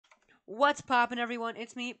What's poppin', everyone?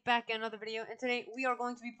 It's me, back in another video, and today we are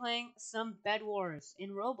going to be playing some Bed Wars in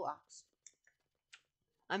Roblox.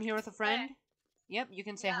 I'm here with a friend. Hey. Yep, you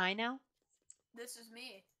can say hi now. This is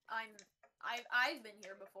me. I've been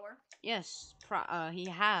here before. Yes, he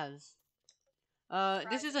has.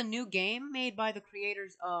 This is a new game made by the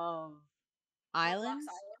creators of Islands. Islands.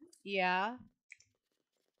 Yeah.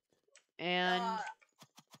 And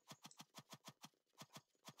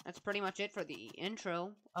that's pretty much it for the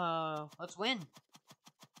intro. Let's win.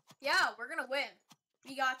 Yeah, we're gonna win.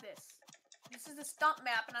 We got this. This is the stump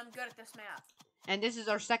map, and I'm good at this map. And this is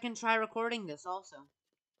our second try recording this, also.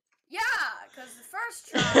 Yeah, because the first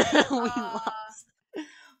try,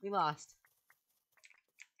 we lost.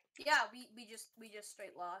 Yeah, we just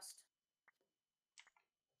straight lost.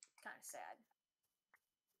 Kind of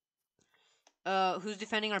sad. Who's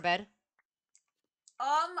defending our bed?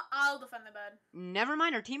 I'll defend the bed. Never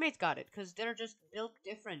mind, our teammates got it, because they're just built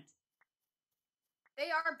different. They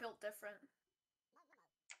are built different.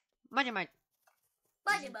 Buddy butt.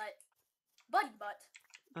 Buddy butt. Buddy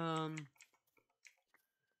butt.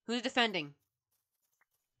 Who's defending?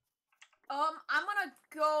 I'm gonna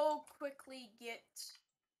go quickly get...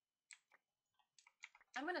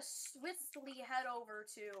 I'm gonna swiftly head over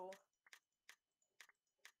to...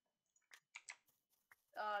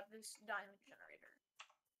 this diamond generator.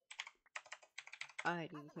 I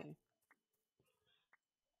do, okay.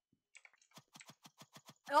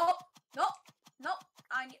 Oh, no, no,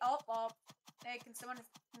 I need, hey, can someone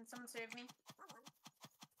save me?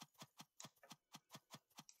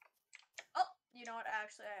 Oh, you know what,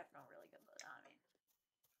 actually, I have no really good loot on me.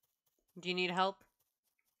 Do you need help?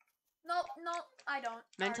 No, I don't.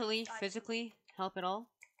 Mentally, physically, help at all?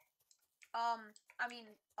 I mean,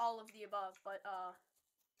 all of the above, but,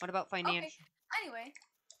 What about financial? Okay. Anyway.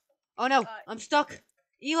 Oh no, I'm stuck!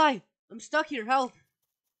 Eli! I'm stuck here, help!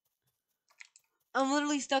 I'm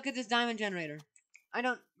literally stuck at this diamond generator. I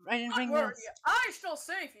didn't bring this. I shall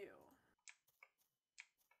save you!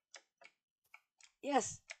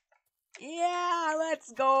 Yes! Yeah,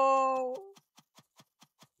 let's go!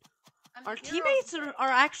 Our teammates are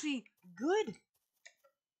actually good.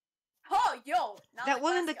 Oh, yo! That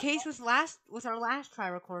wasn't the case with our last try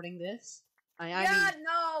recording this.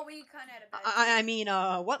 No, we kind of had a bad I mean,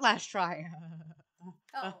 what last try?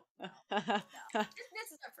 Oh, no.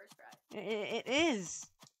 This is our first try. It is.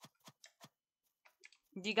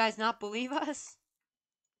 Do you guys not believe us?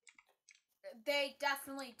 They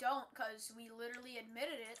definitely don't, because we literally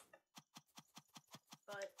admitted it.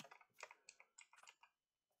 But...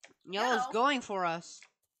 Yellow's going for us.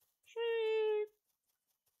 Sheep.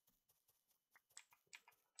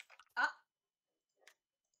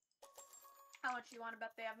 How much do you want to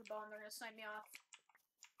bet they have a bow and they're gonna snipe me off?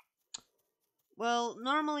 Well,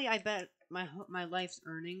 normally I bet my life's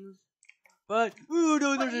earnings. But, oh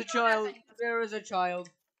no, there's a child. There is a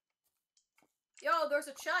child. Yo, there's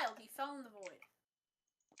a child. He fell in the void.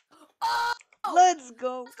 Oh! Let's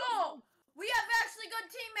go. Let's go. We have actually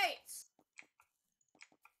good teammates.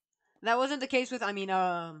 That wasn't the case with,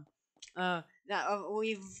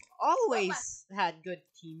 we've always had good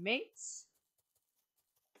teammates.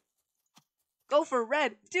 Go for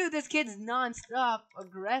red. Dude, this kid's non-stop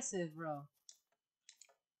aggressive, bro.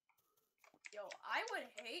 Yo, I would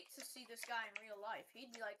hate to see this guy in real life.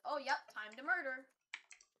 He'd be like, oh, yep, time to murder.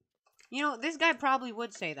 You know, this guy probably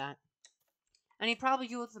would say that. And he'd probably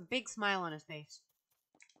do it with a big smile on his face.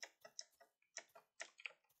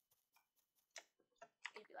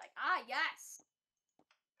 He'd be like, ah, yes.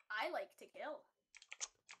 I like to kill.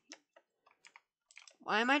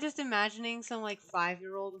 Why am I just imagining some, like,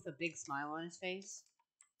 5-year-old with a big smile on his face?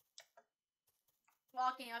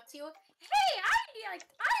 Walking up to you, hey, I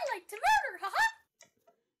like to murder, haha!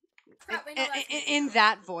 Crap, I know that's in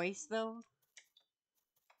that voice, though?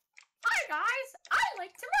 Hi, guys! I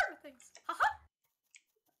like to murder things, haha!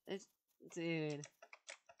 Dude.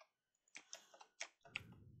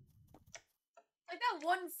 Like that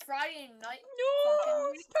one Friday night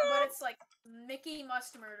No, but it's like Mickey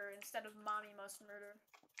must murder instead of Mommy must murder.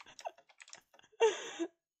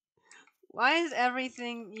 Why is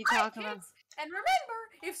everything you talk about? And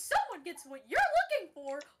remember, if someone gets what you're looking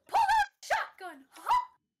for, pull out a shotgun, haha!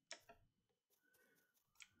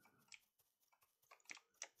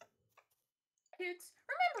 Kids,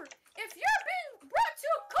 remember, if you're being brought to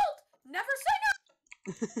a cult, never say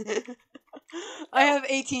no!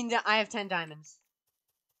 I have 10 diamonds.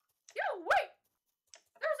 Yo, wait!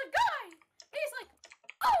 There's a guy! He's like,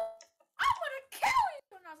 oh, I'm gonna kill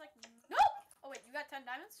you! And I was like, nope! Oh wait, you got 10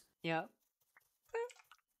 diamonds? Yep.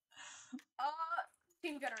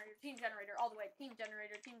 Team generator, all the way. Team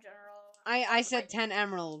generator. I said 10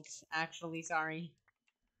 emeralds, actually, sorry.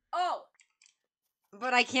 Oh.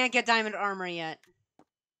 But I can't get diamond armor yet.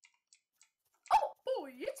 Oh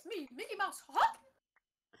boy, it's me, Mickey Mouse. Huh?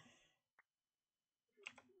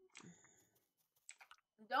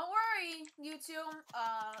 Don't worry, YouTube.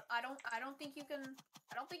 I don't think you can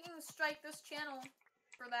strike this channel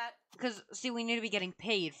for that. Because see, we need to be getting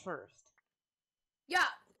paid first. Yeah,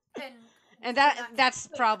 and that's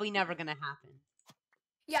probably never gonna happen.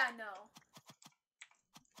 Yeah, no.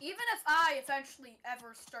 Even if I eventually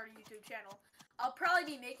ever start a YouTube channel, I'll probably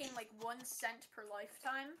be making like 1 cent per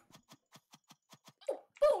lifetime. Oh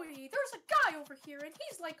boy, there's a guy over here, and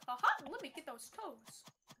he's like, haha, let me get those toes.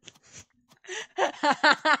 Let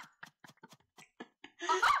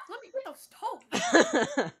me get those toes.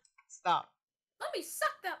 Stop. Let me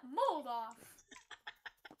suck that mold off.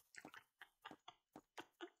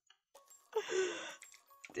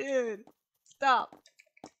 Dude, stop.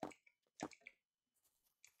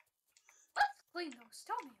 Let's clean those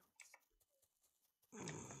toenails.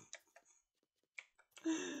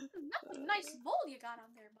 That's a nice mold you got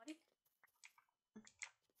on there, buddy.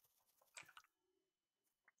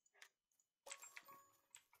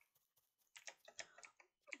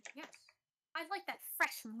 Yes. I like that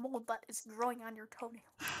fresh mold that is growing on your toenail.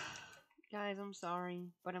 Guys, I'm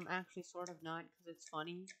sorry, but I'm actually sort of not, because it's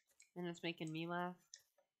funny, and it's making me laugh.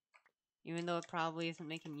 Even though it probably isn't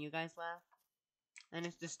making you guys laugh. And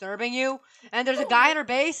it's disturbing you, and there's a guy at our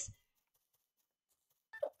base.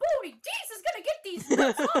 Booty, Deez is gonna get these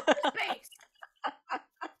nuts off his base.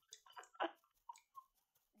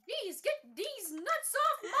 Deez, get these nuts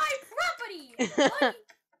off my property, buddy.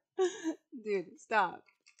 Dude, stop.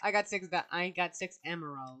 I got 6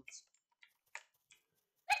 emeralds.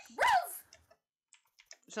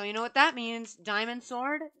 So you know what that means? Diamond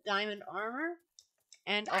sword, diamond armor,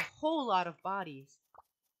 and a whole lot of bodies.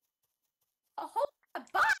 A whole lot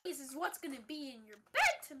of bodies is what's gonna be in your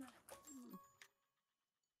bed tonight.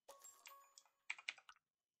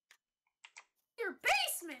 Your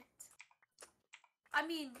basement. I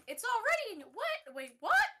mean, it's already in your what? Wait,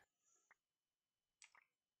 what?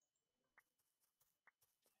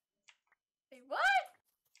 Wait, what?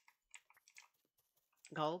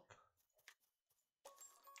 Gulp.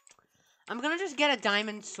 I'm gonna just get a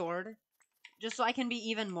diamond sword, just so I can be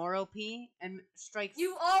even more OP and strike.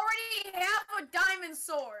 You already have a diamond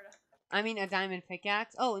sword. I mean, a diamond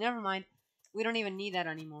pickaxe. Oh, never mind. We don't even need that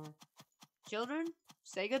anymore. Children,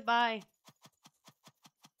 say goodbye.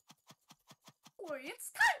 Boy,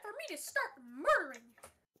 it's time for me to start murdering you.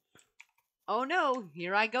 Oh no,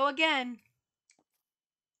 here I go again.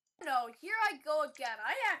 No, here I go again.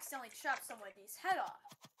 I accidentally chopped somebody's head off.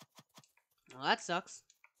 Well, that sucks.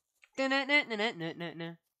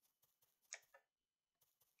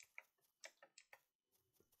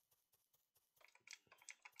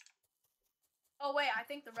 Oh wait, I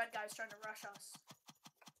think the red guy's trying to rush us.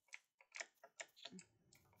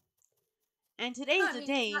 And today's the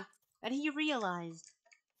day that he realized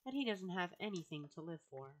that he doesn't have anything to live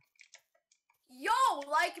for. Yo,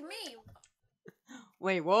 like me.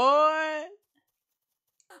 Wait, what?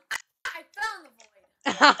 I found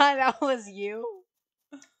the void. That was you?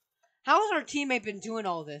 How has our teammate been doing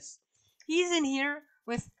all this? He's in here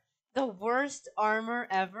with the worst armor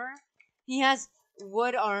ever. He has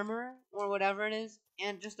wood armor, or whatever it is,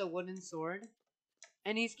 and just a wooden sword.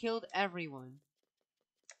 And he's killed everyone.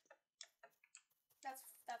 That's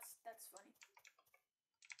funny.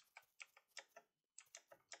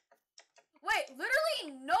 Wait,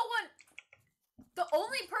 literally no one... The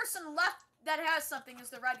only person left that has something is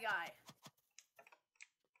the red guy.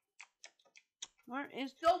 Where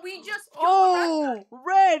is... So we just... Oh!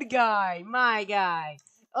 Red guy! My guy!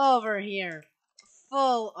 Over here.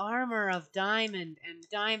 Full armor of diamond and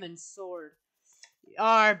diamond sword.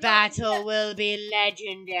 Our battle will be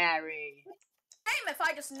legendary. Same if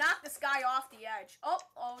I just knock this guy off the edge.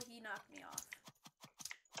 Oh, he knocked me off.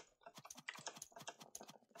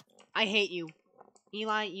 I hate you.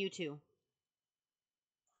 Eli, you too.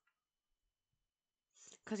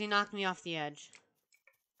 Because he knocked me off the edge.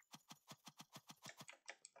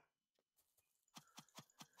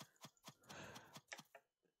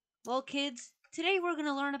 Well, kids, today we're going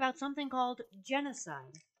to learn about something called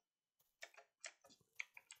genocide.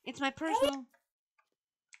 It's my personal...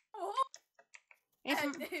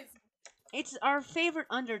 It's our favorite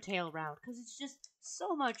Undertale route, because it's just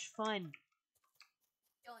so much fun.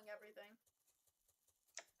 Killing everything.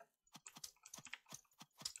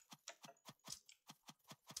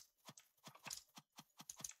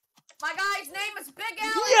 My guy's name is Big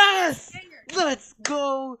Al. Yes! Let's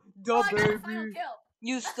go, the I got a final baby. kill.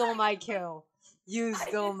 You stole my kill. You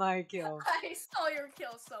stole my kill. I stole your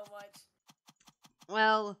kill so much.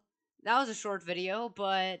 Well, that was a short video,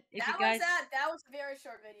 but if you guys, That was a very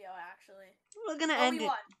short video actually. we're gonna But end we it.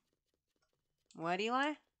 won. What,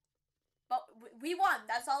 Eli? But we won.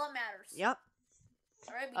 That's all that matters. Yep.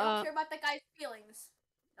 All right. We don't care about the guy's feelings.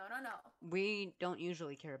 No. We don't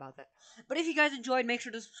usually care about that. But if you guys enjoyed, make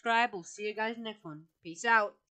sure to subscribe. We'll see you guys next one. Peace out.